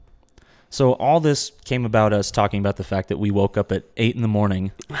So all this came about us talking about the fact that we woke up at 8 in the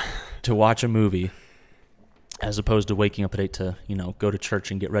morning to watch a movie, as opposed to waking up at 8 to, go to church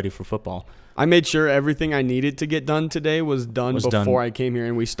and get ready for football. I made sure everything I needed to get done today was done before I came here,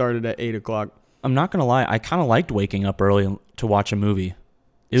 and we started at 8 o'clock. I'm not going to lie. I kind of liked waking up early to watch a movie.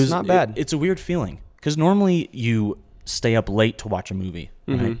 It's not bad. It's a weird feeling because normally you stay up late to watch a movie,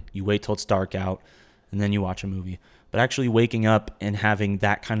 right? Mm-hmm. You wait till it's dark out and then you watch a movie. But actually waking up and having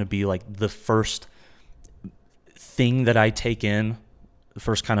that kind of be like the first thing that I take in, the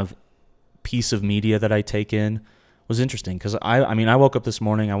first kind of piece of media that I take in was interesting because I woke up this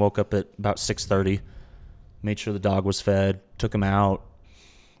morning. I woke up at about 6:30, made sure the dog was fed, took him out,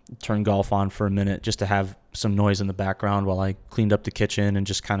 turned golf on for a minute just to have some noise in the background while I cleaned up the kitchen and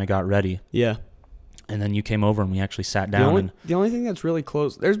just kind of got ready. Yeah. And then you came over and we actually sat down. The only thing that's really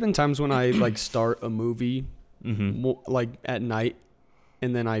close, there's been times when I like start a movie like at night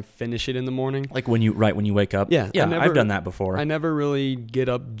and then I finish it in the morning. Like when you wake up? Yeah. I've done that before. I never really get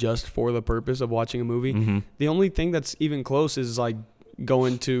up just for the purpose of watching a movie. Mm-hmm. The only thing that's even close is like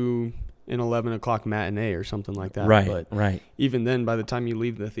going to an 11 o'clock matinee or something like that. Right. Even then, by the time you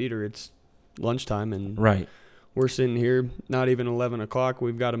leave the theater, it's lunchtime and right. We're sitting here, not even 11 o'clock.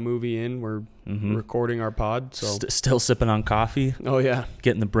 We've got a movie in. We're recording our pod. So still sipping on coffee. Oh, yeah.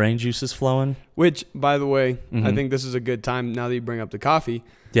 Getting the brain juices flowing. Which, by the way, I think this is a good time, now that you bring up the coffee,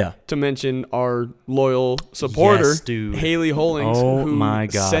 to mention our loyal supporter, Haley Hollings,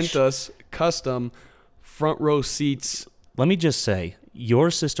 who sent us custom front row seats. Let me just say,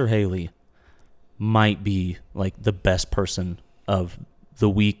 your sister Haley might be like the best person of the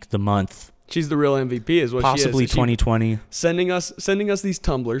week, the month. She's the real MVP, is what possibly she is. 2020. Sending us these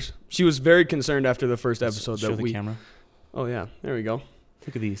tumblers. She was very concerned after the first episode Show the camera. Oh yeah, there we go.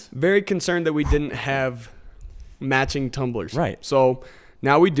 Look at these. Very concerned that we didn't have matching tumblers. Right. So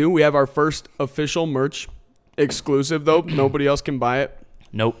now we do. We have our first official merch, exclusive though. Nobody else can buy it.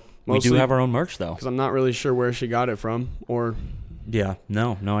 Nope. Mostly, we do have our own merch though. Because I'm not really sure where she got it from, or. Yeah.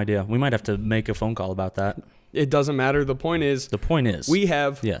 No idea. We might have to make a phone call about that. It doesn't matter. The point is we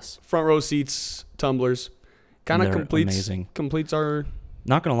have front row seats, tumblers. Kind of completes our.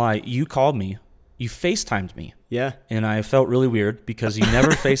 Not gonna lie, you called me, you FaceTimed me. Yeah. And I felt really weird because you never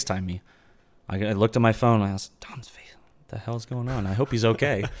FaceTimed me. I looked at my phone and I was, Tom's face. What the hell's going on? I hope he's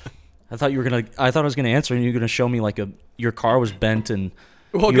okay. I thought I was gonna answer and you were gonna show me like your car was bent and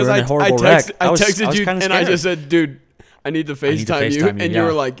you were in a horrible wreck. I texted you and I just said, dude, I need to FaceTime you. And you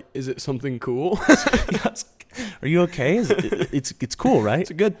were like, is it something cool? Are you okay? It's cool, right? It's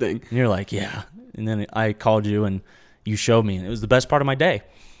a good thing. And you're like, yeah. And then I called you and you showed me, and it was the best part of my day.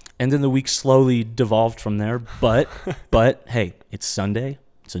 And then the week slowly devolved from there. But hey, it's Sunday.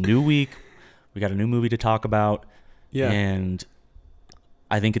 It's a new week. We got a new movie to talk about. Yeah. And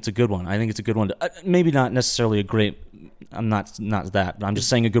I think it's a good one. Maybe not necessarily a great. I'm not that, but I'm just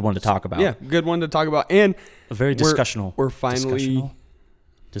saying a good one to talk about. Yeah, good one to talk about, and a very discussional. We're finally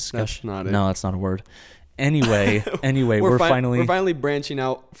discussion. That's not it. No, that's not a word. Anyway, we're finally branching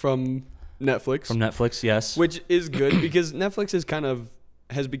out from Netflix. From Netflix, yes, which is good because Netflix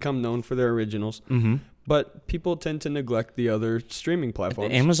has become known for their originals, but people tend to neglect the other streaming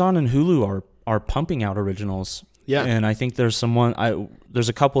platforms. Amazon and Hulu are pumping out originals. Yeah, and I think there's there's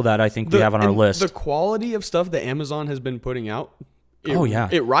a couple that I think we have on our list. The quality of stuff that Amazon has been putting out,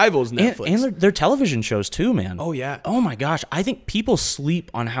 it rivals Netflix. And their television shows too, man. Oh yeah. Oh my gosh, I think people sleep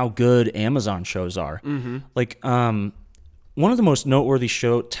on how good Amazon shows are. Mm-hmm. Like one of the most noteworthy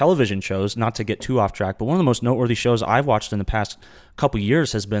television shows, not to get too off track, but one of the most noteworthy shows I've watched in the past couple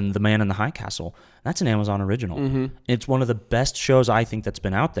years has been The Man in the High Castle. That's an Amazon original. Mm-hmm. It's one of the best shows I think that's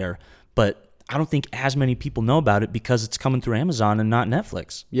been out there, but I don't think as many people know about it because it's coming through Amazon and not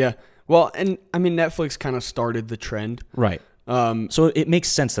Netflix. Yeah. Well, and I mean, Netflix kind of started the trend. Right. So it makes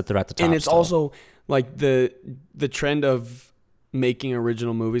sense that they're at the top. And it's also like the trend of making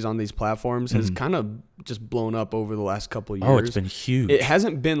original movies on these platforms has kind of just blown up over the last couple of years. Oh, it's been huge. It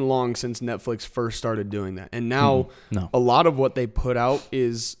hasn't been long since Netflix first started doing that. And now a lot of what they put out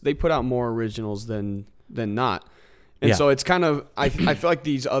they put out more originals than not. And so it's kind of, I feel like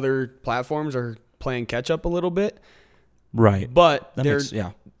these other platforms are playing catch up a little bit. Right. But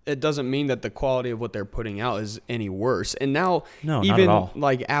it doesn't mean that the quality of what they're putting out is any worse. And now even not at all.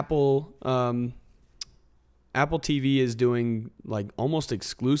 Like Apple TV is doing like almost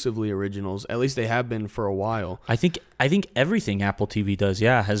exclusively originals. At least they have been for a while. I think everything Apple TV does,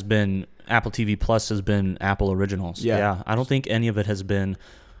 has been Apple TV Plus has been Apple originals. Yeah. I don't think any of it has been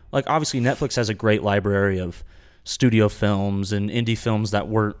like, obviously Netflix has a great library of studio films and indie films that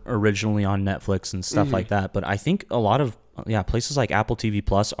weren't originally on Netflix and stuff like that. But I think a lot of places like Apple TV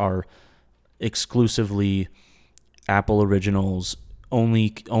Plus are exclusively Apple originals,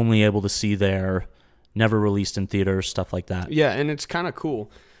 only able to see there, never released in theaters, stuff like that. Yeah, and it's kind of cool.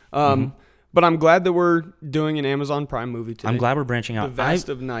 But I'm glad that we're doing an Amazon Prime movie today. I'm glad we're branching out. The Vast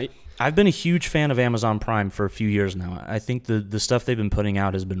of Night. I've been a huge fan of Amazon Prime for a few years now. I think the stuff they've been putting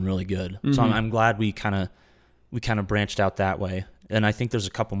out has been really good. Mm-hmm. So I'm glad we kind of branched out that way. And I think there's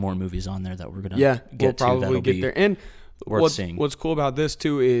a couple more movies on there that we're gonna we'll probably get there. And worth seeing. What's cool about this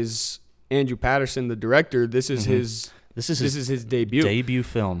too is Andrew Patterson, the director. This is his debut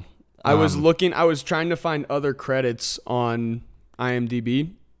film. I was trying to find other credits on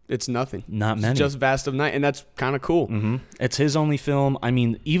IMDb. It's nothing. Not many. It's just Vast of Night, and that's kind of cool. Mm-hmm. It's his only film. I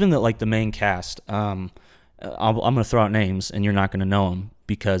mean, even the main cast. I'm going to throw out names, and you're not going to know them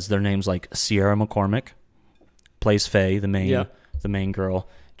because their names like Sierra McCormick plays Faye, the main girl.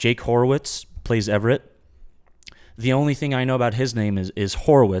 Jake Horowitz plays Everett. The only thing I know about his name is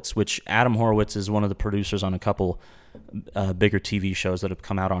Horowitz, which Adam Horowitz is one of the producers on a couple bigger TV shows that have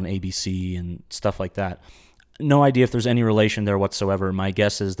come out on ABC and stuff like that. No idea if there's any relation there whatsoever. My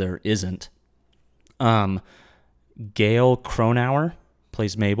guess is there isn't. Gail Cronauer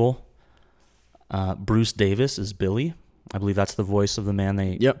plays Mabel. Bruce Davis is Billy. I believe that's the voice of the man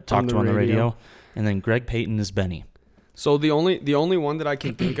they talked to on the radio. And then Greg Payton is Benny. So the only one that I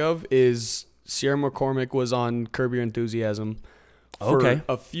can think of is Sierra McCormick was on Curb Your Enthusiasm for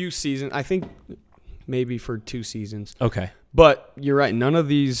a few seasons. I think maybe for 2 seasons. Okay. But you're right. None of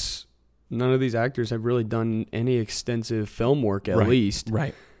these actors have really done any extensive film work at least.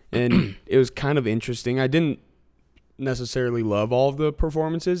 Right. And it was kind of interesting. I didn't necessarily love all of the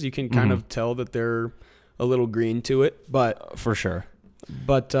performances. You can kind of tell that they're a little green to it, but for sure.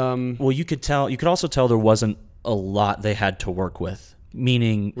 But well, you could also tell there wasn't a lot they had to work with,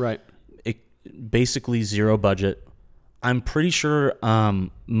 meaning basically zero budget. I'm pretty sure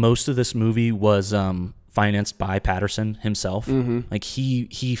most of this movie was financed by Patterson himself. Mm-hmm. Like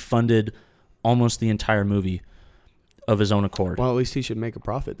he funded almost the entire movie of his own accord. Well, at least he should make a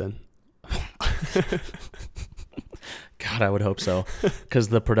profit then. God, I would hope so, because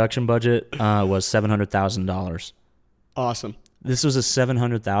the production budget was $700,000. Awesome. This was a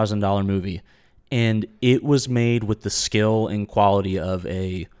 $700,000 movie, and it was made with the skill and quality of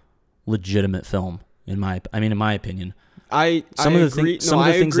a legitimate film. In my opinion, some of the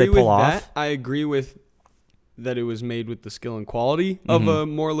things they pull off. I agree with that. It was made with the skill and quality of a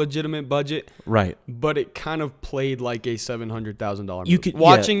more legitimate budget, right? But it kind of played like a $700,000 movie.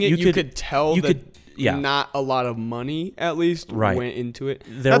 You could tell not a lot of money at least went into it.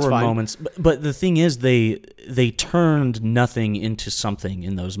 There were moments, but the thing is, they turned nothing into something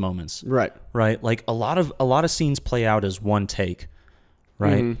in those moments, right? Right, like a lot of scenes play out as one take,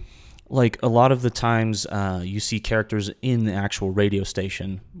 right? Mm-hmm. Like a lot of the times, you see characters in the actual radio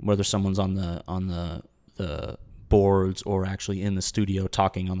station, whether someone's on the boards or actually in the studio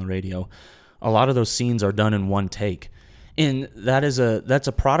talking on the radio. A lot of those scenes are done in one take, and that's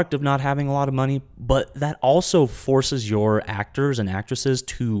a product of not having a lot of money. But that also forces your actors and actresses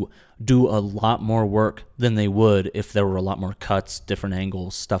to do a lot more work than they would if there were a lot more cuts, different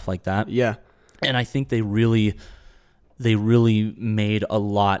angles, stuff like that. Yeah, and I think they really made a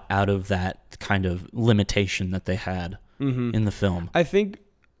lot out of that kind of limitation that they had in the film. I think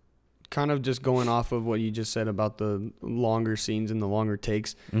kind of just going off of what you just said about the longer scenes and the longer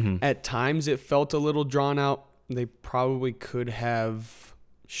takes, at times it felt a little drawn out. They probably could have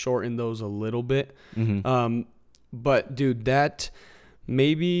shortened those a little bit. But, dude, that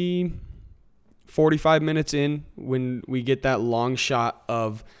maybe 45 minutes in when we get that long shot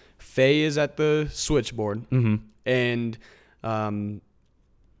of Faye is at the switchboard. And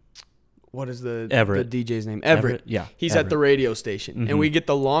what is the DJ's name? Everett. Yeah. He's at the radio station. And we get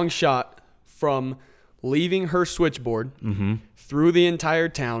the long shot from leaving her switchboard through the entire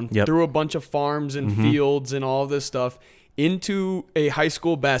town, through a bunch of farms and fields and all of this stuff, into a high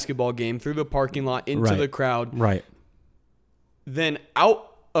school basketball game, through the parking lot, into the crowd. Right. Then out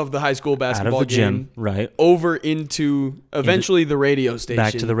of the high school basketball game, right, over into eventually the radio station.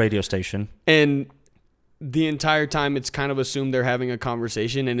 Back to the radio station. And the entire time it's kind of assumed they're having a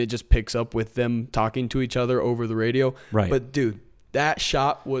conversation, and it just picks up with them talking to each other over the radio. Right. But dude, that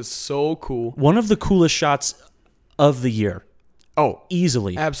shot was so cool. One of the coolest shots of the year. Oh,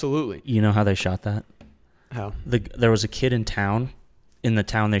 easily. Absolutely. You know how they shot that? How? There was a kid in the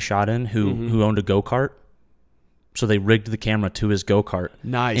town they shot in who owned a go-kart. So they rigged the camera to his go-kart.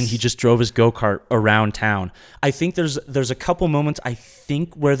 Nice. And he just drove his go-kart around town. I think there's a couple moments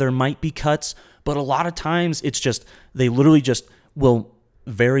where there might be cuts, but a lot of times it's just they literally just will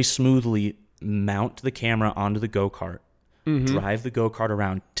very smoothly mount the camera onto the go-kart, drive the go-kart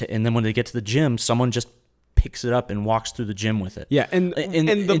around, and then when they get to the gym, someone just picks it up and walks through the gym with it. Yeah, and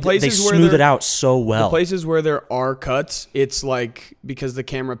the places they where smooth it out so well. The places where there are cuts, it's like because the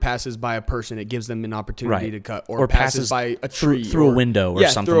camera passes by a person, it gives them an opportunity to cut, or passes by a tree through a window or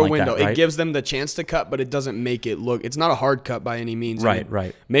something through a like window. that. Right? It gives them the chance to cut, but it doesn't make it look. It's not a hard cut by any means.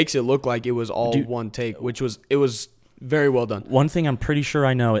 Right. Makes it look like it was all one take, which was very well done. One thing I'm pretty sure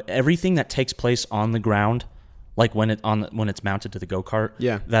I know: everything that takes place on the ground, like when it's mounted to the go-kart,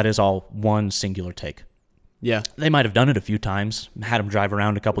 that is all one singular take. Yeah, they might have done it a few times, had them drive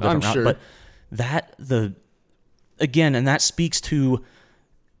around a couple different rounds, but and that speaks to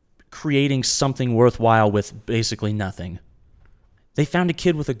creating something worthwhile with basically nothing. They found a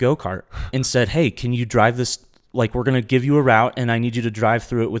kid with a go-kart and said, "Hey, can you drive this? Like, we're gonna give you a route, and I need you to drive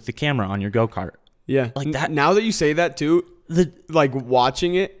through it with the camera on your go-kart." Yeah, like that. Now that you say that too,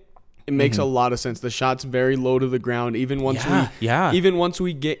 watching it makes a lot of sense. The shot's very low to the ground, even once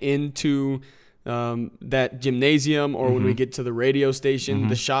we get into that gymnasium, or when we get to the radio station,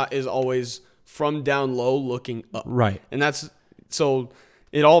 the shot is always from down low looking up. Right. And so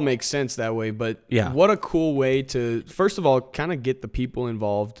it all makes sense that way. But what a cool way to, first of all, kind of get the people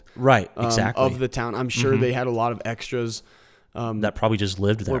involved. Right. Exactly. Of the town. I'm sure they had a lot of extras. That probably just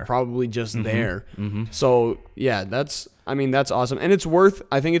lived there. Were probably just there. So that's awesome. And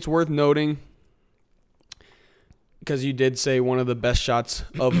I think it's worth noting, because you did say one of the best shots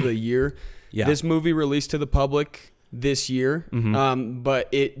of the year. Yeah. This movie released to the public this year, but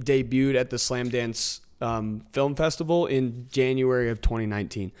it debuted at the Slamdance Film Festival in January of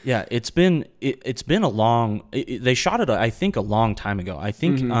 2019. Yeah, it's been a long. They shot it, I think, a long time ago. I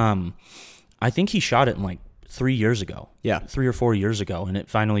think he shot it in like 3 years ago. Yeah, 3 or 4 years ago, and it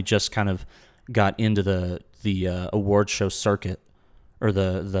finally just kind of got into the award show circuit, or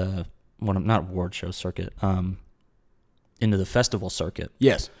not award show circuit, into the festival circuit.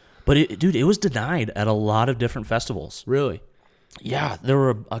 Yes. But it was denied at a lot of different festivals. Really? Yeah, there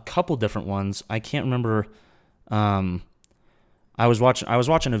were a couple different ones. I can't remember. I was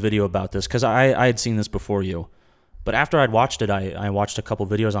watching a video about this because I had seen this before you, but after I'd watched it, I watched a couple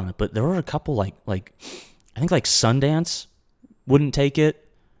videos on it. But there were a couple like I think like Sundance wouldn't take it.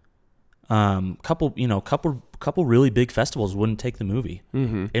 Couple really big festivals wouldn't take the movie.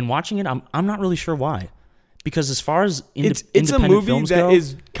 And watching it, I'm not really sure why. Because as far as it's a movie that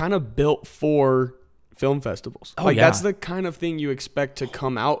is kind of built for film festivals. That's the kind of thing you expect to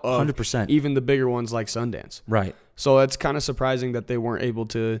come out of 100%. Even the bigger ones like Sundance. Right. So it's kind of surprising that they weren't able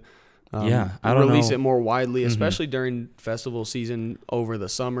to release it more widely, especially during festival season over the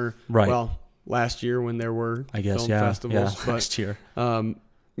summer. Right. Well, last year when there were film festivals. But, last year.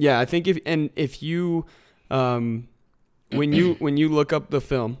 I think if you when you look up the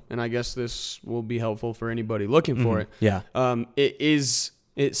film, and I guess this will be helpful for anybody looking for it. Yeah.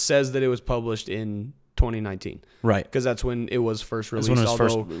 It says that it was published in 2019. Right. Because that's when it was first released. That's when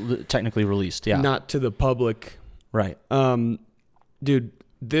it was first technically released. Yeah. Not to the public. Right. Dude,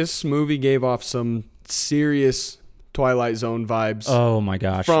 this movie gave off some serious Twilight Zone vibes. Oh my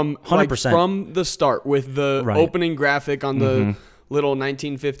gosh. From 100%. From the start, with the opening graphic on the little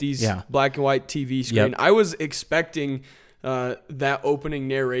 1950s black and white TV screen. Yep. I was expecting that opening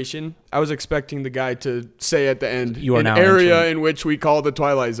narration. I was expecting the guy to say at the end, "An area in which we call the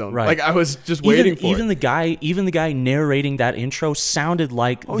Twilight Zone." Right. Like, I was just waiting for it. Even the guy narrating that intro sounded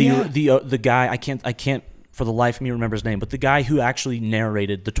like the guy. I can't for the life of me remember his name, but the guy who actually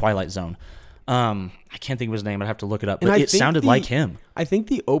narrated the Twilight Zone. I can't think of his name. I'd have to look it up. But it sounded like him. I think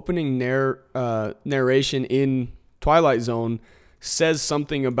the opening narration in Twilight Zone says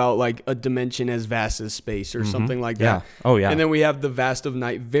something about like a dimension as vast as space or something like that. Oh, yeah. And then we have the vast of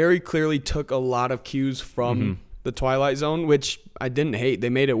night. Very clearly took a lot of cues from the Twilight Zone, which I didn't hate. They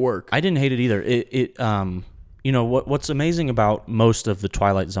made it work. I didn't hate it either. What's amazing about most of the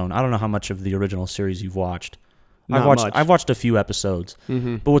Twilight Zone, I don't know how much of the original series you've watched. I've watched a few episodes.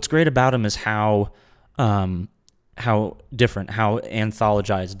 But what's great about them is how different, how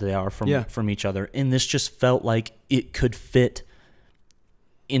anthologized they are from each other. And this just felt like it could fit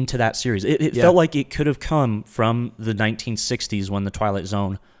into that series. It felt like it could have come from the 1960s when the Twilight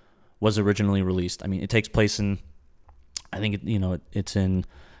Zone was originally released. I mean, it takes place in, I think it's in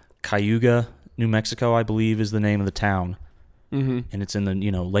Cayuga, New Mexico, I believe is the name of the town, and it's in the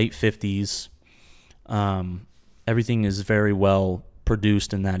late 50s. Everything is very well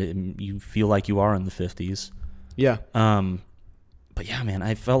produced in that you feel like you are in the 50s. Yeah. But yeah, man,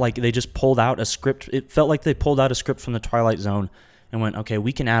 I felt like they just pulled out a script. It felt like they pulled out a script from the Twilight Zone and went, okay,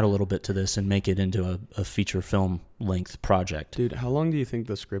 we can add a little bit to this and make it into a feature film length project. Dude, how long do you think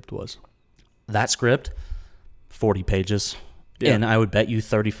the script was? That script? 40 pages. Yeah. And I would bet you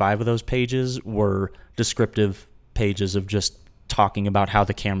 35 of those pages were descriptive pages of just talking about how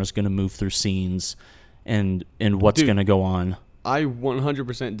the camera's going to move through scenes and what's going to go on. I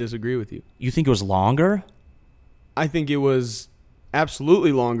 100% disagree with you. You think it was longer? I think it was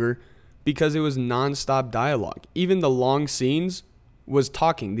absolutely longer because it was nonstop dialogue. Even the long scenes was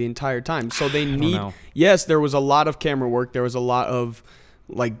talking the entire time. So they need, yes, there was a lot of camera work. There was a lot of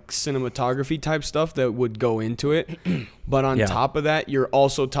like cinematography type stuff that would go into it. But on top of that, you're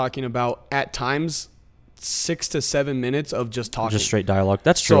also talking about at times 6 to 7 minutes of just talking. Just straight dialogue.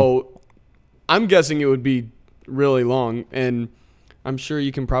 That's true. So I'm guessing it would be really long. And I'm sure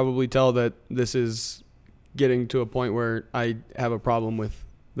you can probably tell that this is getting to a point where I have a problem with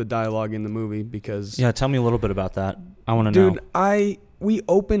the dialogue in the movie because... Yeah, tell me a little bit about that. I want to know. Dude, we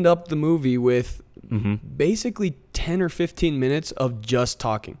opened up the movie with basically 10 or 15 minutes of just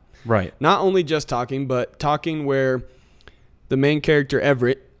talking. Right. Not only just talking, but talking where the main character,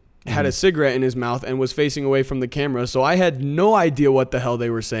 Everett, had a cigarette in his mouth and was facing away from the camera. So I had no idea what the hell they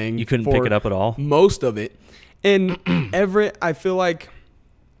were saying. You couldn't pick it up at all? Most of it. And Everett, I feel like...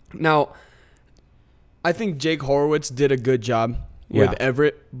 Now, I think Jake Horowitz did a good job with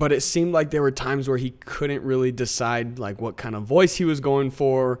Everett, but it seemed like there were times where he couldn't really decide like what kind of voice he was going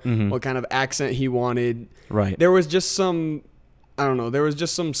for, what kind of accent he wanted. Right. There was just some, I don't know, there was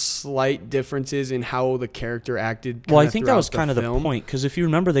just some slight differences in how the character acted. Well, I think that was kind of the point, because if you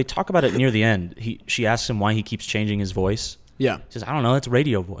remember, they talk about it near the end. She asks him why he keeps changing his voice. Yeah. He says, I don't know, it's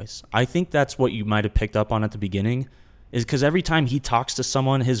radio voice. I think that's what you might have picked up on at the beginning, is because every time he talks to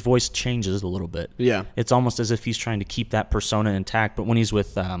someone, his voice changes a little bit. Yeah. It's almost as if he's trying to keep that persona intact. But when he's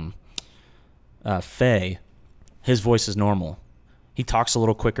with Faye, his voice is normal. He talks a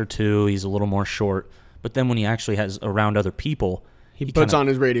little quicker too. He's a little more short. But then when he actually has around other people, he puts on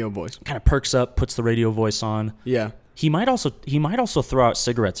his radio voice. Kind of perks up, puts the radio voice on. Yeah. He might also throw out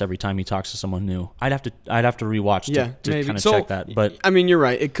cigarettes every time he talks to someone new. I'd have to rewatch to kind of check that. But I mean, you're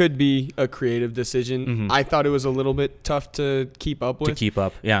right. It could be a creative decision. I thought it was a little bit tough to keep up with.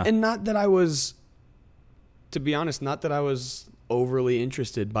 Yeah. And not that I was, to be honest, not that I was overly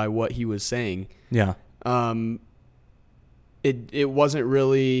interested by what he was saying. Yeah. It wasn't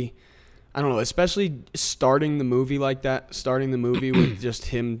really, I don't know, especially starting the movie like that, starting the movie with just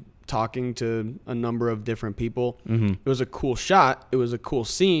him talking to a number of different people. It was a cool shot. It was a cool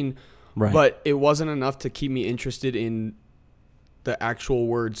scene, but it wasn't enough to keep me interested in the actual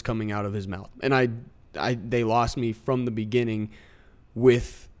words coming out of his mouth. And they lost me from the beginning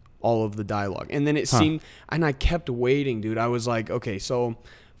with all of the dialogue. And then it seemed, and I kept waiting, dude. I was like, okay, so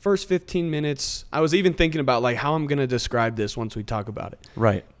first 15 minutes, I was even thinking about like how I'm going to describe this once we talk about it.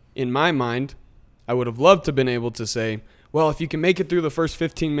 Right. In my mind, I would have loved to have been able to say, well, if you can make it through the first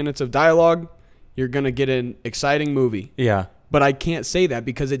 15 minutes of dialogue, you're going to get an exciting movie. Yeah. But I can't say that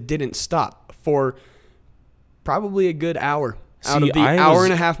because it didn't stop for probably a good hour. Out of the hour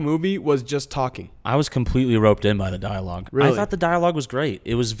and a half movie was just talking. I was completely roped in by the dialogue. Really? I thought the dialogue was great.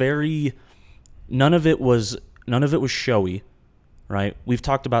 It was very, none of it was showy, right? We've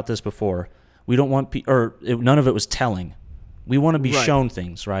talked about this before. We don't want, none of it was telling. We want to be shown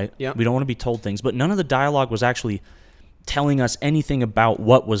things, right? Yep. We don't want to be told things. But none of the dialogue was actually telling us anything about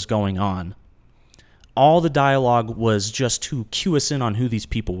what was going on. All the dialogue was just to cue us in on who these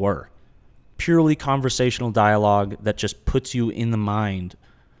people were. Purely conversational dialogue that just puts you in the mind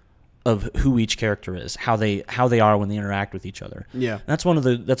of who each character is, how they are when they interact with each other. Yeah. And that's one of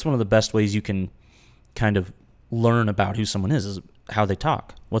the best ways you can kind of learn about who someone is how they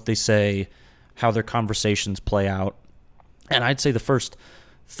talk, what they say, how their conversations play out. And I'd say the first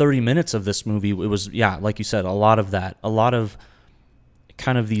 30 minutes of this movie, it was, like you said, a lot of that. A lot of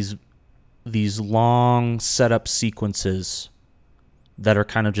kind of these long setup sequences that are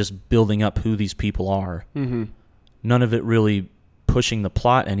kind of just building up who these people are. Mm-hmm. None of it really pushing the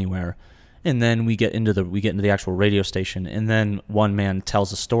plot anywhere. And then we get into the actual radio station, and then one man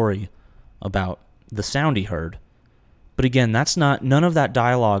tells a story about the sound he heard. But again, none of that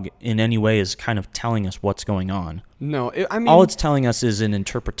dialogue in any way is kind of telling us what's going on. No, all it's telling us is an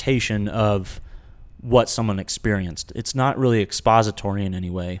interpretation of what someone experienced. It's not really expository in any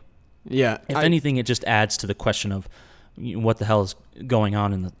way. Yeah. If anything, it just adds to the question of what the hell is going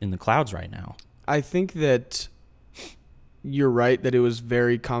on in the clouds right now. I think that you're right that it was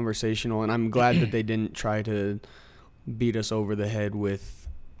very conversational, and I'm glad that they didn't try to beat us over the head with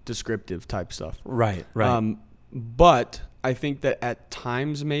descriptive type stuff. Right. But I think that at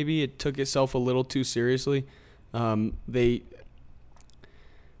times maybe it took itself a little too seriously.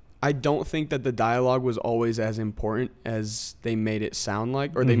 I don't think that the dialogue was always as important as they made it sound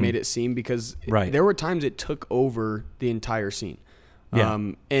like, or they made it seem, because there were times it took over the entire scene. Yeah.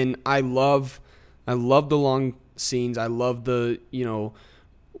 And I love the long scenes. I love the,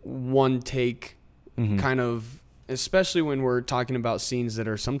 one take kind of, especially when we're talking about scenes that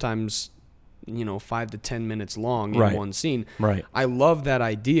are sometimes, 5 to 10 minutes long in one scene. Right. I love that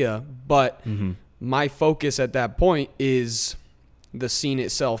idea, but my focus at that point is the scene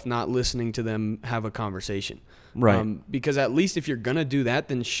itself, not listening to them have a conversation. Right. Because at least if you're going to do that,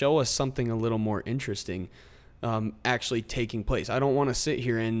 then show us something a little more interesting actually taking place. I don't want to sit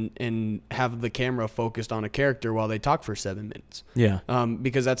here and have the camera focused on a character while they talk for 7 minutes. Yeah.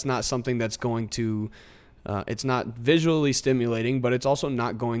 Because that's not something that's going to, it's not visually stimulating, but it's also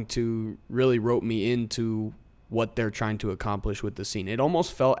not going to really rope me into what they're trying to accomplish with the scene. It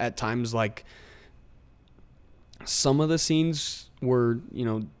almost felt at times like some of the scenes were,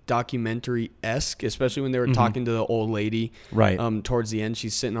 documentary-esque, especially when they were talking to the old lady. Right. Towards the end,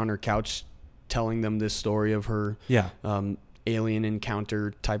 she's sitting on her couch telling them this story of her alien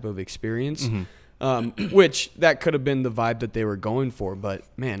encounter type of experience, which that could have been the vibe that they were going for. But,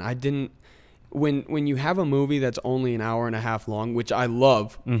 man, I didn't... When you have a movie that's only an hour and a half long, which I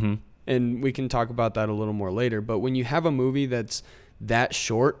love, and we can talk about that a little more later, but when you have a movie that's that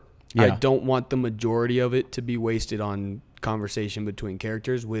short, I don't want the majority of it to be wasted on conversation between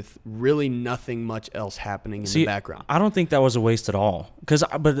characters with really nothing much else happening in the background. I don't think that was a waste at all.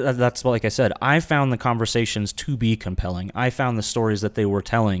 But that's like I said, I found the conversations to be compelling. I found the stories that they were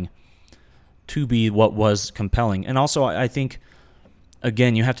telling to be what was compelling. And also, I think,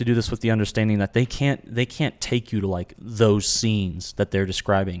 again, you have to do this with the understanding that they can't take you to like those scenes that they're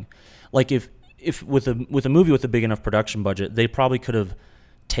describing. Like if with a movie with a big enough production budget, they probably could have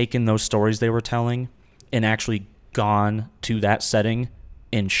taken those stories they were telling and actually gone to that setting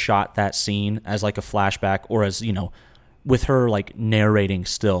and shot that scene as like a flashback, or as, with her like narrating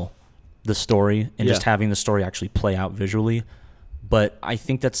still the story and just having the story actually play out visually. But I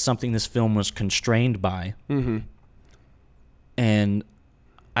think that's something this film was constrained by. And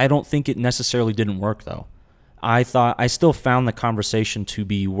I don't think it necessarily didn't work, though. I still found the conversation to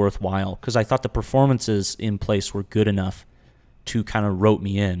be worthwhile because I thought the performances in place were good enough to kind of rope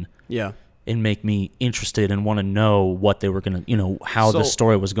me in. Yeah. And make me interested and want to know what they were going to, how the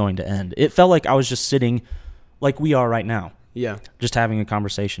story was going to end. It felt like I was just sitting like we are right now. Yeah. Just having a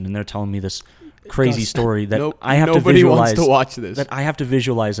conversation, and they're telling me this crazy story that I have to visualize. Nobody wants to watch this. That I have to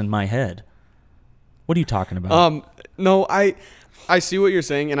visualize in my head. What are you talking about? No, I see what you're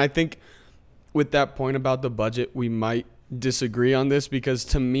saying, and I think with that point about the budget, we might disagree on this, because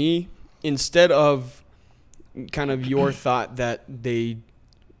to me, instead of kind of your thought that they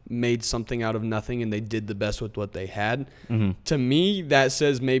made something out of nothing and they did the best with what they had, to me that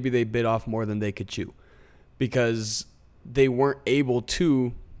says maybe they bit off more than they could chew, because they weren't able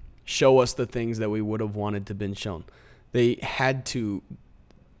to show us the things that we would have wanted to been shown. They had to.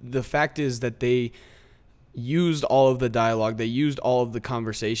 The fact is that they used all of the dialogue, they used all of the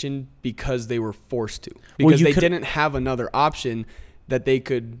conversation because they were forced to, because they didn't have another option that they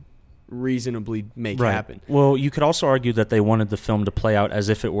could reasonably make happen. Well, you could also argue that they wanted the film to play out as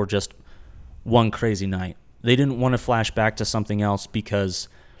if it were just one crazy night. They didn't want to flash back to something else, because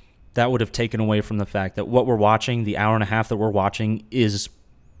that would have taken away from the fact that what we're watching, the hour and a half that we're watching, is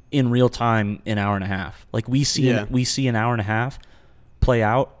in real time an hour and a half. Like we see an hour and a half play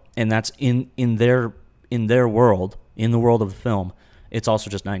out, and that's in their world, in the world of the film. It's also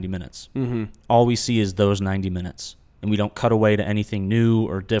just 90 minutes. All we see is those 90 minutes. And we don't cut away to anything new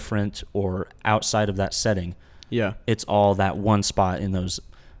or different or outside of that setting. Yeah. It's all that one spot in those.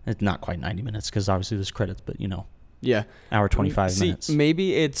 It's not quite 90 minutes because obviously there's credits, but yeah, hour 25 minutes.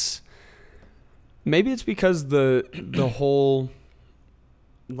 Maybe it's because the whole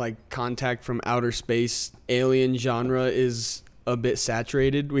like contact from outer space alien genre is a bit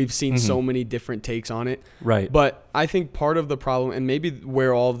saturated. We've seen so many different takes on it. Right. But I think part of the problem, and maybe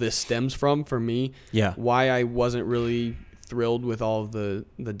where all of this stems from for me, why I wasn't really thrilled with all of the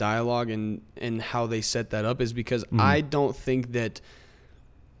dialogue and how they set that up, is because I don't think that...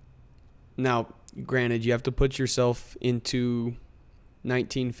 Now, granted, you have to put yourself into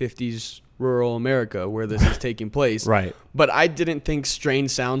 1950s rural America where this is taking place. Right. But I didn't think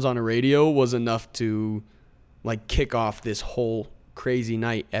strange sounds on a radio was enough to like kick off this whole crazy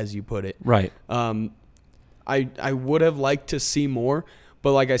night, as you put it. Right. I would have liked to see more,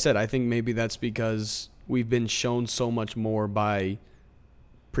 but like I said, I think maybe that's because we've been shown so much more by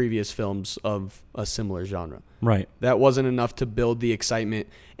previous films of a similar genre. Right. That wasn't enough to build the excitement.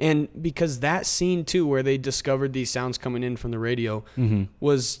 And because that scene too, where they discovered these sounds coming in from the radio,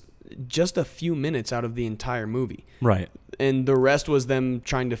 was just a few minutes out of the entire movie. Right. And the rest was them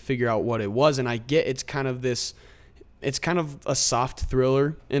trying to figure out what it was. And I get it's kind of a soft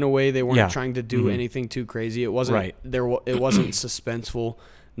thriller in a way. They weren't trying to do anything too crazy. It wasn't it wasn't suspenseful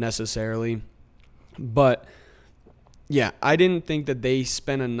necessarily. But yeah, I didn't think that they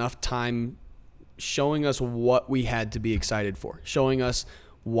spent enough time showing us what we had to be excited for, showing us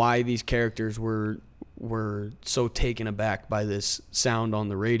why these characters were so taken aback by this sound on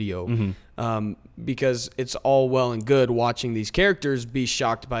the radio. Because it's all well and good watching these characters be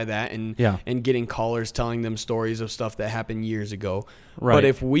shocked by that and getting callers telling them stories of stuff that happened years ago. Right. But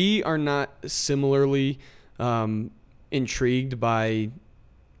if we are not similarly intrigued by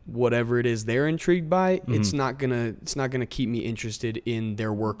whatever it is they're intrigued by, it's not gonna keep me interested in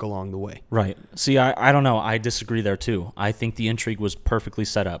their work along the way. Right. See, I don't know. I disagree there too. I think the intrigue was perfectly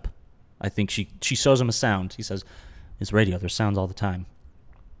set up. I think she shows him a sound. He says, "It's radio. There's sounds all the time."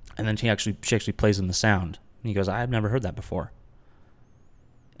 And then she actually plays him the sound. And he goes, "I've never heard that before."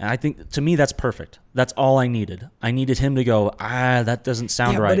 And I think, to me, that's perfect. That's all I needed. I needed him to go, that doesn't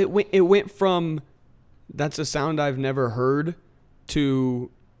sound right. But it went from, "That's a sound I've never heard," to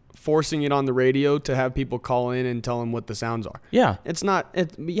forcing it on the radio to have people call in and tell them what the sounds are. Yeah. It's not,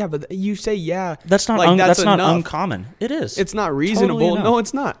 but you say, That's not, like, that's not uncommon. It is. It's not reasonable. Totally no,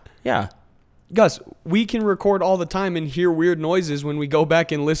 it's not. Yeah. Gus, we can record all the time and hear weird noises when we go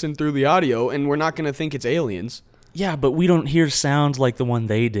back and listen through the audio, and we're not going to think it's aliens. Yeah, but we don't hear sounds like the one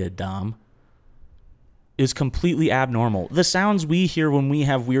they did, Dom. It's completely abnormal. The sounds we hear when we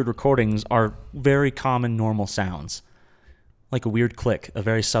have weird recordings are very common, normal sounds. Like a weird click, a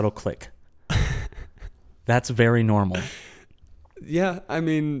very subtle click. That's very normal. Yeah, I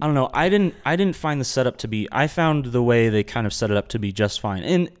mean, I don't know. I didn't find the setup to be. I found the way they kind of set it up to be just fine.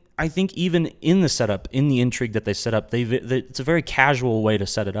 And I think even in the setup, in the intrigue that they set up, it's a very casual way to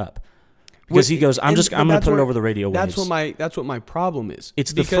set it up. Because he goes, I'm going to put it over the radio waves. That's what my problem is.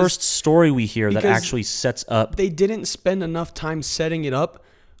 It's the first story we hear that actually sets up. They didn't spend enough time setting it up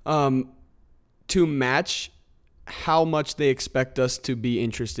to match how much they expect us to be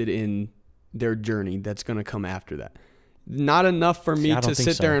interested in their journey that's going to come after that. Not enough for me to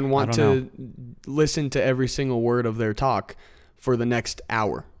sit there and want to listen to every single word of their talk for the next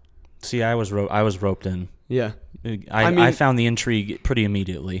hour. See, I was roped in. Yeah. I found the intrigue pretty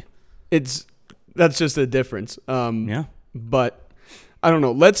immediately. That's just a difference. Yeah. But I don't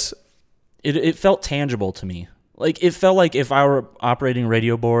know. It felt tangible to me. Like, it felt like if I were operating a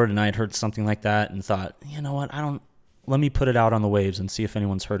radio board and I had heard something like that and thought, you know what, let me put it out on the waves and see if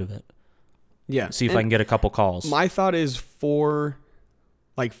anyone's heard of it. Yeah. See if I can get a couple calls. My thought is for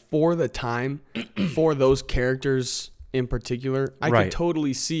the time, for those characters in particular, I could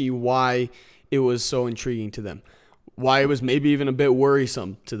totally see why it was so intriguing to them. Why it was maybe even a bit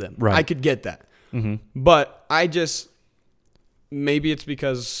worrisome to them. Right. I could get that. Mm-hmm. But maybe it's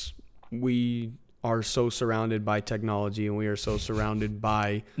because we are so surrounded by technology and we are so surrounded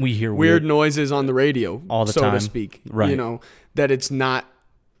by we hear weird noises on the radio all the time, so to speak. Right. You know, that it's not,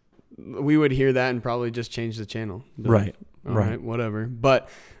 we would hear that and probably just change the channel. Right. All right, whatever. But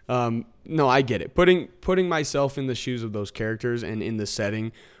no, I get it. Putting myself in the shoes of those characters and in the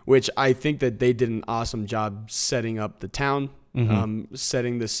setting, which I think that they did an awesome job setting up the town,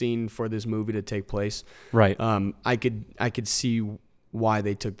 setting the scene for this movie to take place. Right. I could see why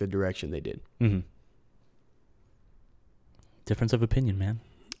they took the direction they did. Mm-hmm. Difference of opinion, man.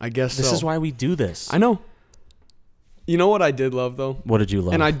 I guess this is why we do this. I know. You know what I did love though? What did you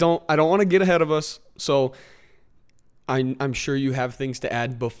love? And I don't want to get ahead of us, so I'm sure you have things to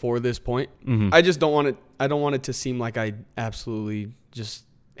add before this point. Mm-hmm. I just don't want it. I don't want it to seem like I absolutely just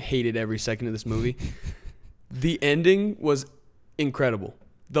hated every second of this movie. The ending was incredible.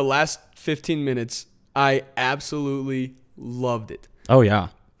 The last 15 minutes, I absolutely loved it. Oh yeah,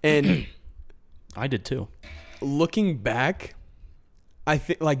 and I did too. Looking back, I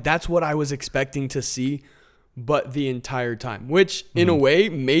think like that's what I was expecting to see, but the entire time, which in a way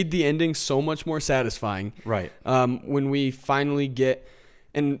made the ending so much more satisfying. Right. When we finally get,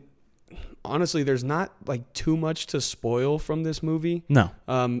 and honestly, there's not like too much to spoil from this movie. No.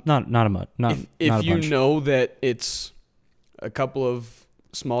 Not a much. If you know that it's a couple of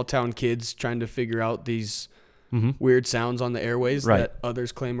small town kids trying to figure out these weird sounds on the airways that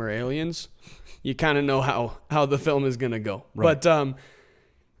others claim are aliens, you kind of know how the film is going to go. Right. But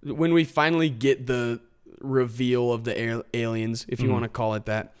when we finally get the reveal of the aliens, if you want to call it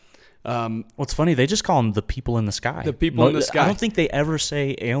that. What's funny, they just call them the people in the sky. The people in the sky. I don't think they ever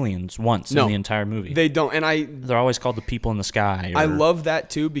say aliens once in the entire movie. They don't. And they're always called the people in the sky. I love that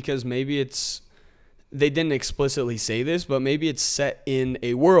too, because maybe it's they didn't explicitly say this, but maybe it's set in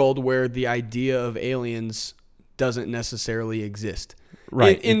a world where the idea of aliens doesn't necessarily exist.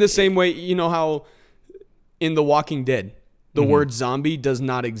 Right. In the same way, you know how in The Walking Dead, the word zombie does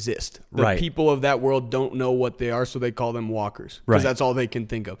not exist. The people of that world don't know what they are, so they call them walkers. Because that's all they can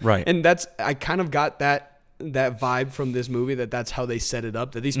think of. Right. And I kind of got that vibe from this movie, that's how they set it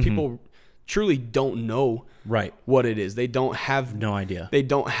up, that these people truly don't know what it is. They don't have no idea. They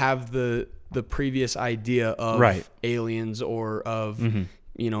don't have the previous idea of aliens or of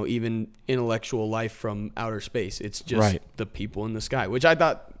even intellectual life from outer space. It's just the people in the sky, which I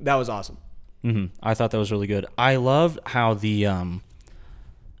thought that was awesome. I thought that was really good. I loved how the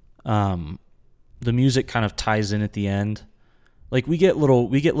music kind of ties in at the end. Like we get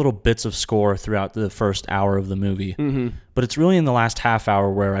little bits of score throughout the first hour of the movie, but it's really in the last half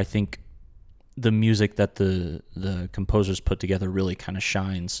hour where I think the music that the composers put together really kind of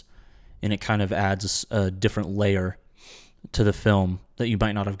shines, and it kind of adds a different layer to the film that you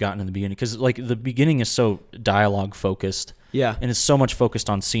might not have gotten in the beginning. Because like the beginning is so dialogue focused, and it's so much focused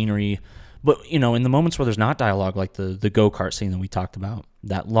on scenery. But in the moments where there's not dialogue, like the go-kart scene that we talked about,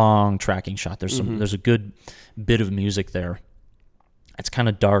 that long tracking shot, there's a good bit of music there. It's kind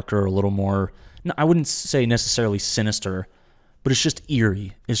of darker, a little more. I wouldn't say necessarily sinister, but it's just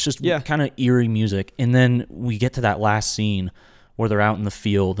eerie. It's just kind of eerie music. And then we get to that last scene where they're out in the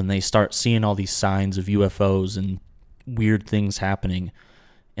field and they start seeing all these signs of UFOs and weird things happening.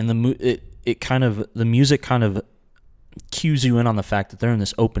 And the music kind of cues you in on the fact that they're in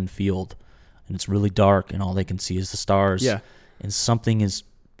this open field and it's really dark and all they can see is the stars. Yeah. And something's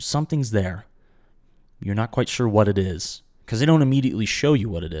there. You're not quite sure what it is, because they don't immediately show you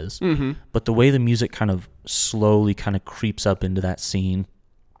what it is. But the way the music kind of slowly kind of creeps up into that scene,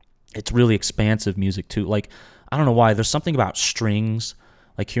 it's really expansive music too. Like, I don't know why, there's something about strings,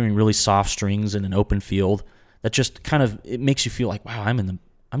 like hearing really soft strings in an open field, that just kind of, it makes you feel like, wow,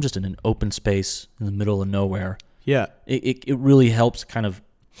 I'm just in an open space in the middle of nowhere. Yeah. It really helps kind of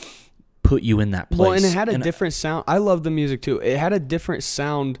put you in that place. Well, and it had a different sound. I love the music too. It had a different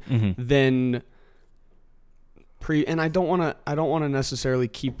sound than and I don't want to necessarily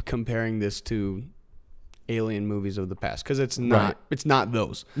keep comparing this to alien movies of the past, because it's not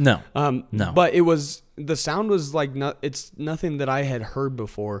those. No. No. But the sound was like it's nothing that I had heard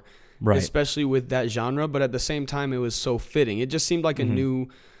before, especially with that genre, but at the same time it was so fitting. It just seemed like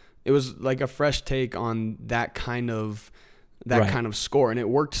it was like a fresh take on that kind of score, and it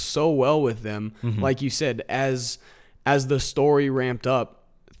worked so well with them. Like you said, as the story ramped up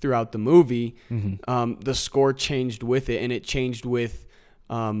throughout the movie, the score changed with it, and it changed with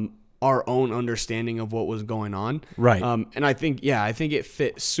our own understanding of what was going on. Right. And I think it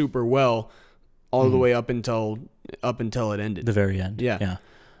fit super well all the way up until it ended. The very end. Yeah. Yeah.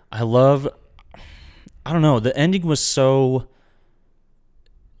 I don't know, the ending was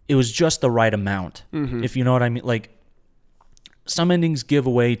it was just the right amount, if you know what I mean. Like, some endings give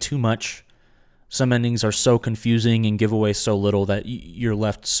away too much. Some endings are so confusing and give away so little that you're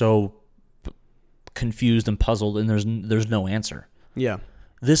left so confused and puzzled, and there's no answer. Yeah.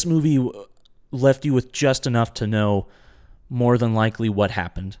 This movie left you with just enough to know more than likely what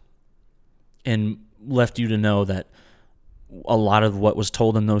happened, and left you to know that a lot of what was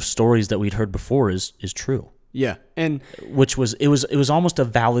told in those stories that we'd heard before is true. Yeah. And which was it was almost a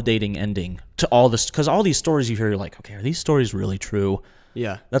validating ending to all this, because all these stories you hear, you're like, okay, are these stories really true?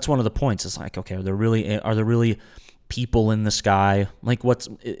 Yeah. That's one of the points. It's like, okay, are there really people in the sky? Like, or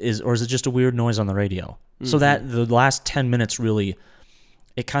is it just a weird noise on the radio? So that the last 10 minutes really,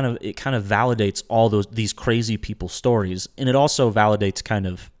 it kind of validates all these crazy people's stories, and it also validates kind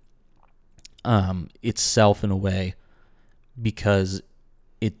of itself in a way, because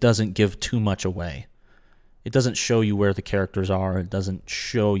it doesn't give too much away. It doesn't show you where the characters are. It doesn't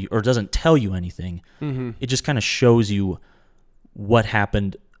show you, or it doesn't tell you anything. It just kind of shows you what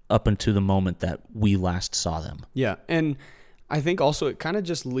happened up until the moment that we last saw them. Yeah, and I think also it kind of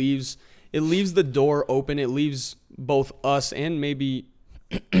just leaves the door open. It leaves both us and maybe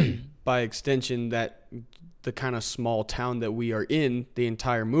by extension that the kind of small town that we are in the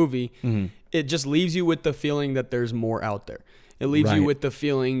entire movie, it just leaves you with the feeling that there's more out there. It leaves you with the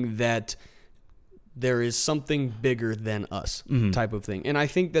feeling that there is something bigger than us, type of thing. And I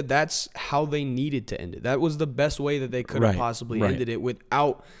think that that's how they needed to end it. That was the best way that they could have possibly ended it,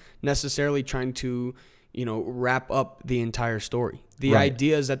 without necessarily trying to, wrap up the entire story. The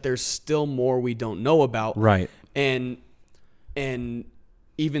idea is that there's still more we don't know about. Right. And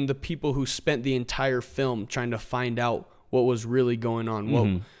even the people who spent the entire film trying to find out what was really going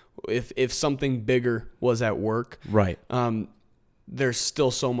on, if something bigger was at work. Right. there's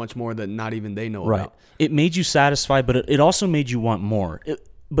still so much more that not even they know right. about. It made you satisfied, but it also made you want more.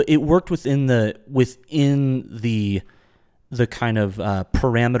 But it worked within the kind of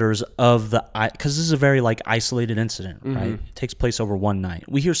parameters of the, because this is a very like isolated incident, right? It takes place over one night.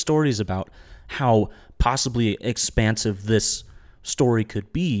 We hear stories about how possibly expansive this story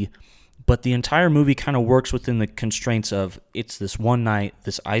could be, but the entire movie kind of works within the constraints of it's this one night,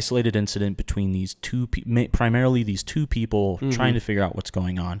 this isolated incident between these primarily these two people trying to figure out what's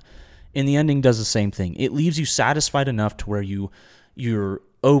going on. And the ending does the same thing. It leaves you satisfied enough to where you're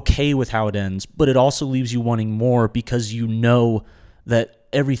okay with how it ends, but it also leaves you wanting more because you know that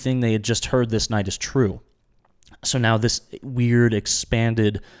everything they had just heard this night is true. So now this weird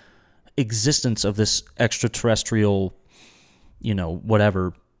expanded existence of this extraterrestrial,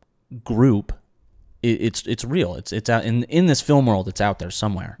 whatever group, it's real. It's out in this film world. It's out there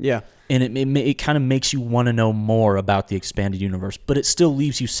somewhere. Yeah, and it kind of makes you want to know more about the expanded universe, but it still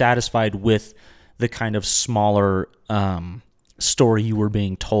leaves you satisfied with the kind of smaller story you were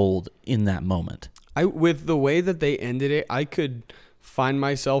being told in that moment. With the way that they ended it, I could find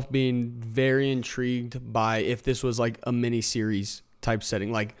myself being very intrigued by if this was like a mini series type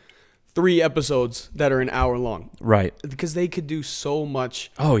setting, like 3 episodes that are an hour long. Right. Because they could do so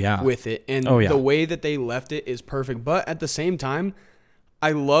much with it. And the way that they left it is perfect. But at the same time,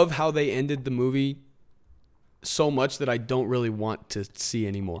 I love how they ended the movie so much that I don't really want to see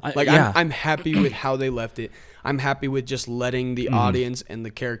anymore. I'm happy with how they left it. I'm happy with just letting the audience and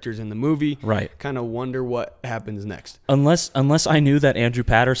the characters in the movie kind of wonder what happens next. Unless I knew that Andrew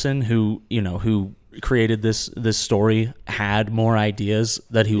Patterson, who created this story, had more ideas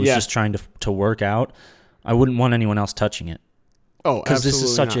that he was just trying to work out, I wouldn't want anyone else touching it. Oh, because this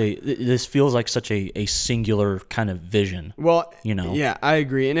is this feels like such a singular kind of vision. Well, yeah, I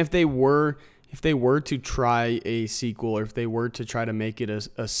agree. And if they were to try a sequel, or if they were to try to make it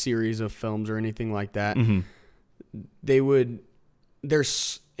a series of films or anything like that, they would.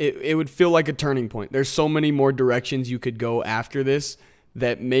 It would feel like a turning point. There's so many more directions you could go after this,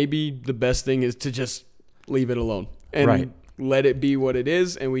 that maybe the best thing is to just leave it alone and let it be what it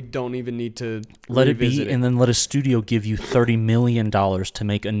is, and we don't even need to let it be, and then let a studio give you $30 million to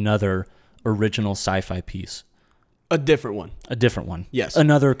make another original sci-fi piece. A different one. Yes.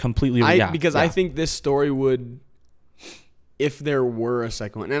 Another completely... I think this story would, if there were a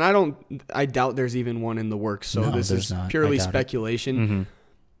second one, and I doubt there's even one in the works, so this is purely speculation.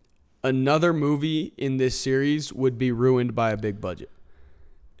 Another movie in this series would be ruined by a big budget.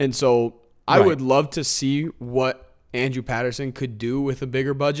 And so I would love to see what Andrew Patterson could do with a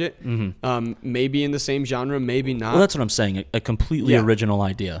bigger budget. Maybe in the same genre, maybe not. Well, that's what I'm saying. A completely original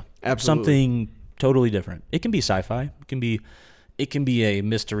idea. Absolutely. Something totally different. It can be sci-fi. It can be a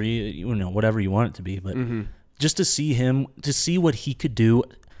mystery, whatever you want it to be. But just to see what he could do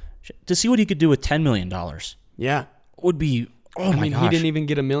with $10 million. Yeah. Would be... Oh my gosh. He didn't even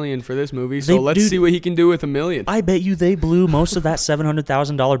get $1 million for this movie, so let's see what he can do with $1 million. I bet you they blew most of that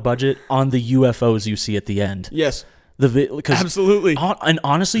 $700,000 budget on the UFOs you see at the end. Yes. Absolutely. And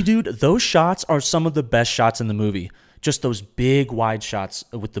honestly, dude, those shots are some of the best shots in the movie. Just those big wide shots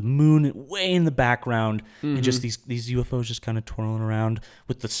with the moon way in the background and just these UFOs just kind of twirling around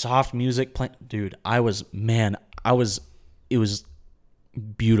with the soft music playing. Dude, it was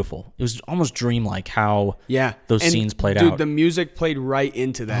beautiful. It was almost dreamlike how those scenes played out. Dude, the music played right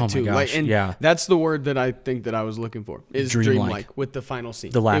into that too. My gosh, that's the word that I think that I was looking for. Is dreamlike with the final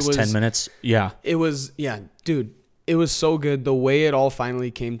scene. The last 10 minutes. Yeah. It was dude, it was so good. The way it all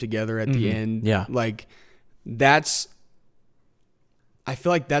finally came together at the end. Yeah. I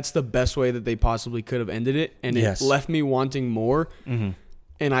feel like that's the best way that they possibly could have ended it, and it left me wanting more.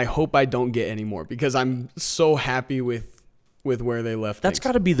 And I hope I don't get any more, because I'm so happy with where they left. That's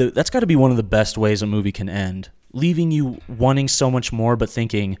got to be one of the best ways a movie can end, leaving you wanting so much more, but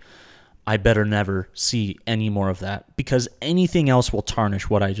thinking, I better never see any more of that, because anything else will tarnish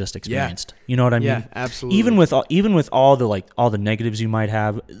what I just experienced. You know what I mean? Yeah, absolutely. Even with all the negatives you might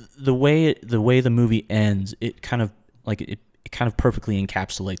have, the way the movie ends, it kind of perfectly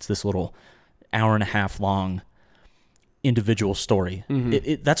encapsulates this little hour and a half long individual story.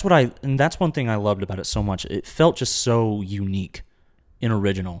 That's one thing I loved about it so much. It felt just so unique and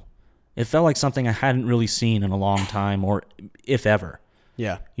original. It felt like something I hadn't really seen in a long time, or if ever.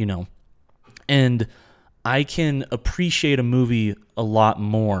 Yeah. And I can appreciate a movie a lot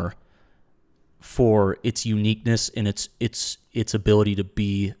more for its uniqueness and its ability to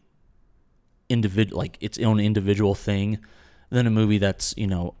be its own individual thing, than a movie that's,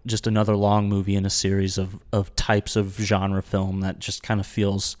 just another long movie in a series of types of genre film that just kind of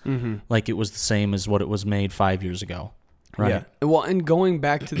feels like it was the same as what it was made 5 years ago. Right. Yeah. Well, and going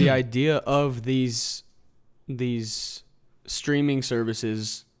back to the idea of these streaming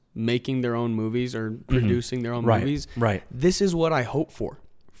services making their own movies or producing their own movies. Right. This is what I hope for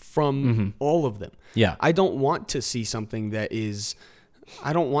from all of them. Yeah. I don't want to see something that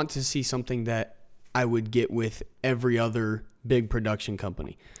I would get with every other big production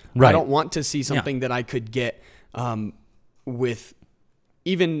company. Right. I don't want to see something that I could get with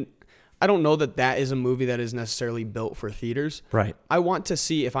even, I don't know that is a movie that is necessarily built for theaters. Right. I want to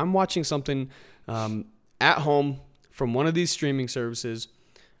see, if I'm watching something at home from one of these streaming services,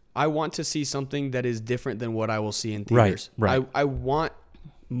 I want to see something that is different than what I will see in theaters. Right. I want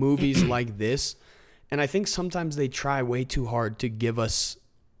movies like this, and I think sometimes they try way too hard to give us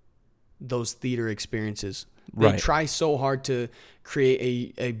those theater experiences. They try so hard to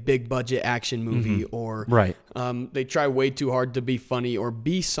create a big budget action movie, or they try way too hard to be funny or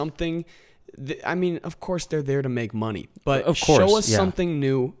be something. I mean, of course they're there to make money, but show us something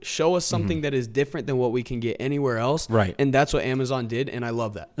new. Show us something that is different than what we can get anywhere else. Right. And that's what Amazon did, and I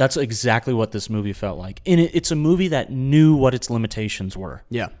love that. That's exactly what this movie felt like. And it's a movie that knew what its limitations were.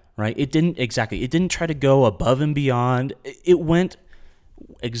 Yeah. Right? It didn't try to go above and beyond. It went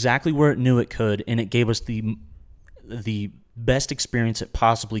exactly where it knew it could, and it gave us the best experience it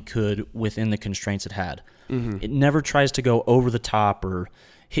possibly could within the constraints it had. It never tries to go over the top or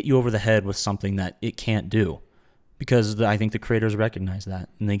hit you over the head with something that it can't do, because I think the creators recognize that,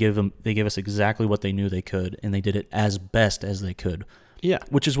 and they gave us exactly what they knew they could, and they did it as best as they could. Yeah.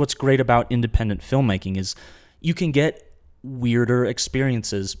 Which is what's great about independent filmmaking, is you can get weirder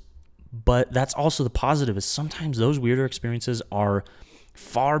experiences, but that's also the positive, is sometimes those weirder experiences are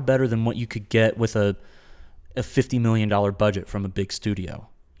far better than what you could get with a $50 million budget from a big studio,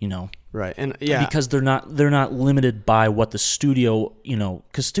 Right. And yeah, because they're not limited by what the studio,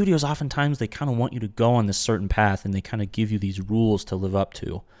 because studios oftentimes they kind of want you to go on this certain path, and they kind of give you these rules to live up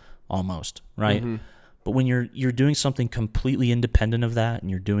to almost, right? But when you're doing something completely independent of that, and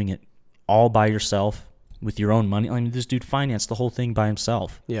you're doing it all by yourself with your own money. I mean, this dude financed the whole thing by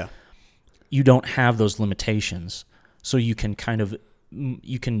himself. Yeah. You don't have those limitations, so you can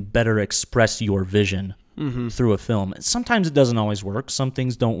better express your vision through a film. Sometimes it doesn't always work. Some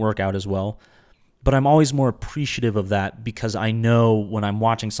things don't work out as well. But I'm always more appreciative of that, because I know when I'm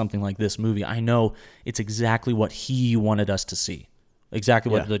watching something like this movie, I know it's exactly what he wanted us to see.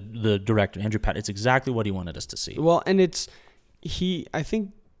 Exactly what the director, Andrew Pat, it's exactly what he wanted us to see. Well, and I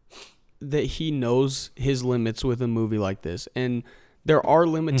think that he knows his limits with a movie like this. And there are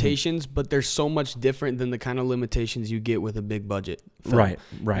limitations, but they're so much different than the kind of limitations you get with a big budget film. Right.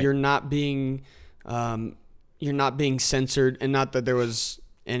 You're not being censored, and not that there was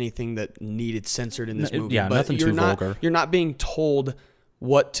anything that needed censored in this movie. Yeah, but nothing too vulgar. You're not being told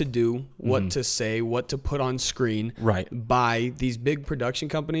what to do, what to say, what to put on screen by these big production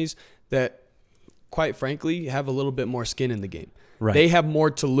companies that, quite frankly, have a little bit more skin in the game. Right. They have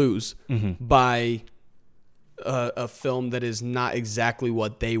more to lose by a film that is not exactly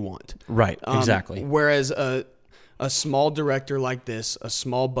what they want. Right, exactly. Whereas a small director like this, a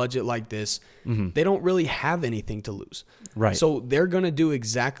small budget like this, they don't really have anything to lose. Right. So they're going to do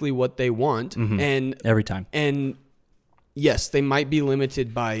exactly what they want. And every time. And yes, they might be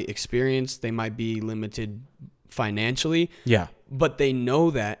limited by experience. They might be limited financially. Yeah. But they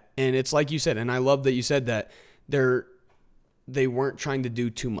know that. And it's like you said, and I love that you said that they weren't trying to do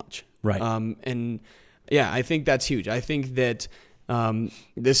too much. Right. And yeah, I think that's huge. I think that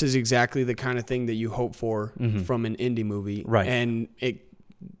this is exactly the kind of thing that you hope for from an indie movie. Right. And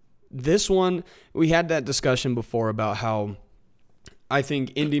this one, we had that discussion before about how I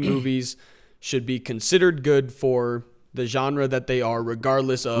think indie movies should be considered good for the genre that they are,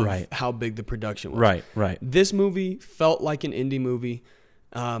 regardless of how big the production was. Right. This movie felt like an indie movie.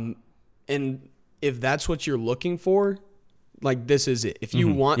 And if that's what you're looking for, like, this is it. If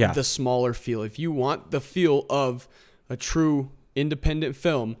you want the smaller feel, if you want the feel of a true independent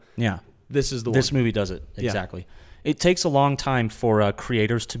film, this is the one. This movie does it. Exactly. It takes a long time for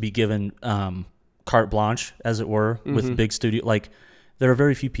creators to be given carte blanche, as it were, with big studio. Like, there are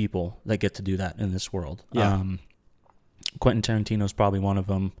very few people that get to do that in this world. Yeah. Quentin Tarantino's probably one of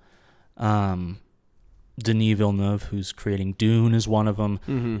them. Denis Villeneuve, who's creating Dune, is one of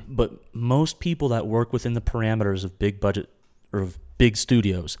them. But most people that work within the parameters of big budget or of big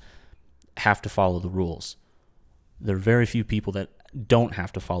studios have to follow the rules. There are very few people that don't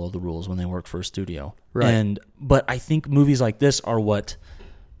have to follow the rules when they work for a studio. Right. But I think movies like this are what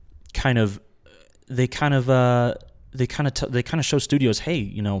they kind of show studios, hey,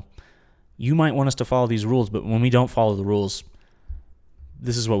 you might want us to follow these rules, but when we don't follow the rules,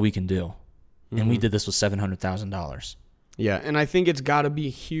 this is what we can do. And we did this with $700,000. Yeah, and I think it's got to be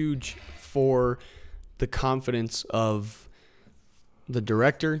huge for the confidence of the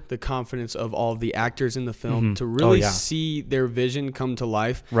director, the confidence of all of the actors in the film to really see their vision come to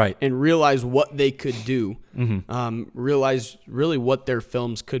life, right, and realize what they could do, realize really what their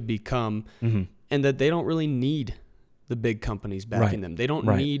films could become, and that they don't really need the big companies backing them. They don't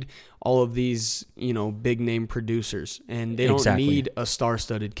need all of these, big name producers, and they don't need a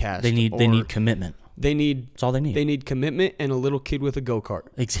star-studded cast. They need commitment. That's all they need. They need commitment and a little kid with a go-kart.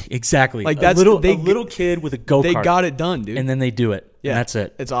 Exactly. Like that's a little kid with a go-kart. They got it done, dude. And then they do it. Yeah, and that's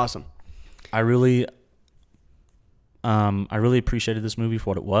it. It's awesome. I really appreciated this movie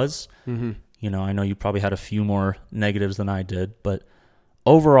for what it was. I know you probably had a few more negatives than I did, but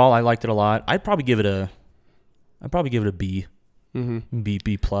overall, I liked it a lot. I'd probably give it a B,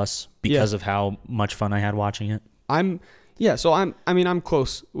 B plus because of how much fun I had watching it. I'm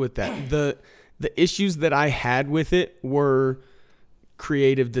close with that. The issues that I had with it were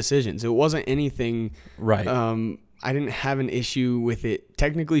creative decisions. It wasn't anything. Right. I didn't have an issue with it,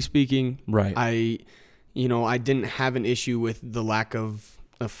 technically speaking. Right. I didn't have an issue with the lack of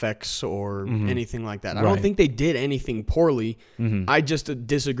effects or anything like that. I don't think they did anything poorly. I just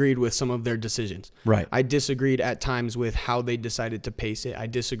disagreed with some of their decisions. Right. I disagreed at times with how they decided to pace it. I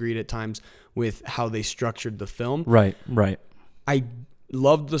disagreed at times with how they structured the film. Right. Right. I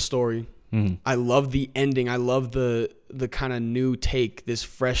loved the story. I love the ending. I love the kind of new take, this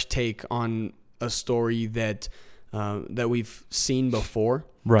fresh take on a story that we've seen before.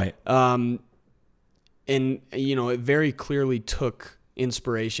 Right. And it very clearly took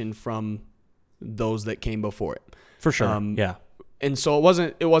inspiration from those that came before it. For sure. Yeah. And so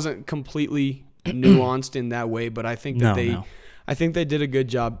it wasn't completely nuanced in that way, but I think that I think they did a good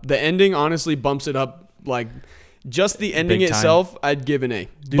job. The ending honestly bumps it up, like just the ending itself, I'd give an A.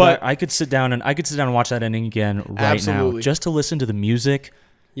 Dude, but I could sit down and watch that ending again right now just to listen to the music.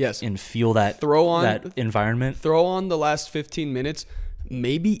 Yes. And feel that that environment. Throw on the last 15 minutes,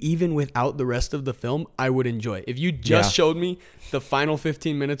 maybe even without the rest of the film, I would enjoy it. If you just showed me the final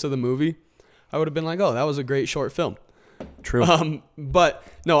 15 minutes of the movie, I would have been like, "Oh, that was a great short film." True. But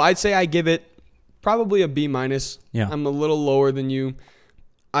no, I'd say I give it probably a B minus. Yeah. I'm a little lower than you.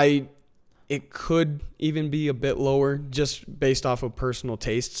 It could even be a bit lower just based off of personal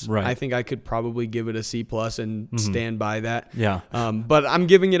tastes. Right. I think I could probably give it a C plus and stand by that. Yeah. But I'm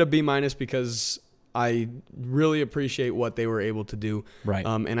giving it a B minus because I really appreciate what they were able to do. Right.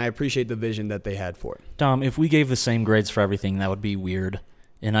 And I appreciate the vision that they had for it. Dom, if we gave the same grades for everything, that would be weird,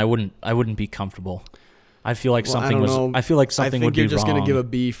 and I wouldn't be comfortable. I feel like something would be wrong. I think you're just going to give a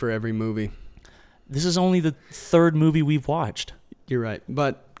B for every movie. This is only the third movie we've watched. You're right,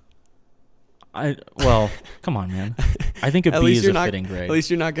 but come on, man. I think a B is a fitting grade. At least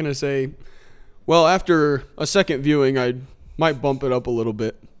you're not going to say, well, after a second viewing, I might bump it up a little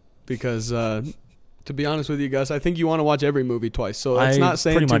bit because, to be honest with you guys, I think you want to watch every movie twice. So that's not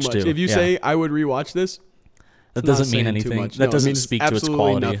saying too much. If you say I would rewatch this, that doesn't mean anything. That doesn't speak to its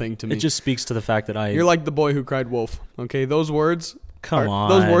quality. Nothing to me. It just speaks to the fact that You're like the boy who cried wolf. Okay, those words.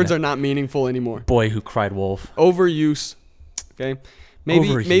 Those words are not meaningful anymore. Boy who cried wolf. Overuse. Okay.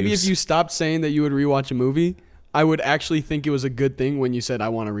 Maybe if you stopped saying that you would rewatch a movie, I would actually think it was a good thing when you said I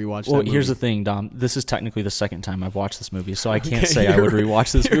want to rewatch that movie. Well, here's the thing, Dom. This is technically the second time I've watched this movie, so I can't say I would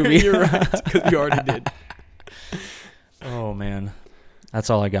rewatch this movie. You're right, because you already did. Oh, man. That's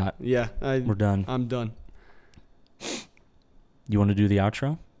all I got. Yeah. We're done. I'm done. You want to do the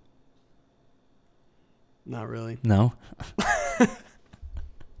outro? Not really. No?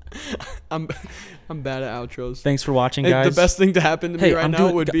 I'm bad at outros. Thanks for watching, guys. The best thing to happen to me right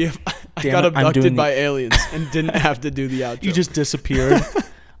now would be if I got abducted by aliens and didn't have to do the outro. You just disappeared.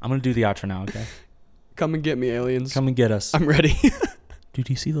 I'm going to do the outro now, okay? Come and get me, aliens. Come and get us. I'm ready. Dude,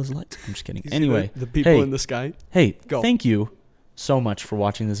 do you see those lights? I'm just kidding. Anyway. The people in the sky. Hey, thank you so much for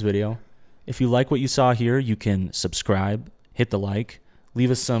watching this video. If you like what you saw here, you can subscribe, hit the like,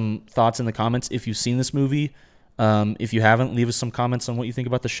 leave us some thoughts in the comments if you've seen this movie. If you haven't, leave us some comments on what you think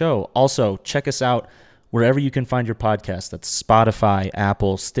about the show. Also, check us out wherever you can find your podcast. That's Spotify,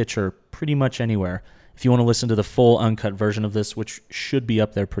 Apple, Stitcher, pretty much anywhere. If you want to listen to the full uncut version of this, which should be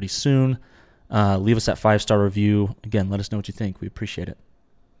up there pretty soon, leave us that 5-star review. Again, let us know what you think. We appreciate it.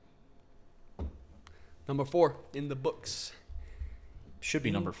 Number 4 in the books. Should be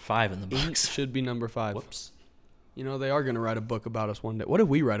number 5 in the books. Should be number 5. Whoops. They are going to write a book about us one day. What if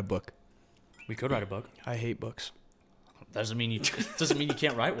we write a book? We could write a book. I hate books. Doesn't mean you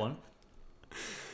can't write one.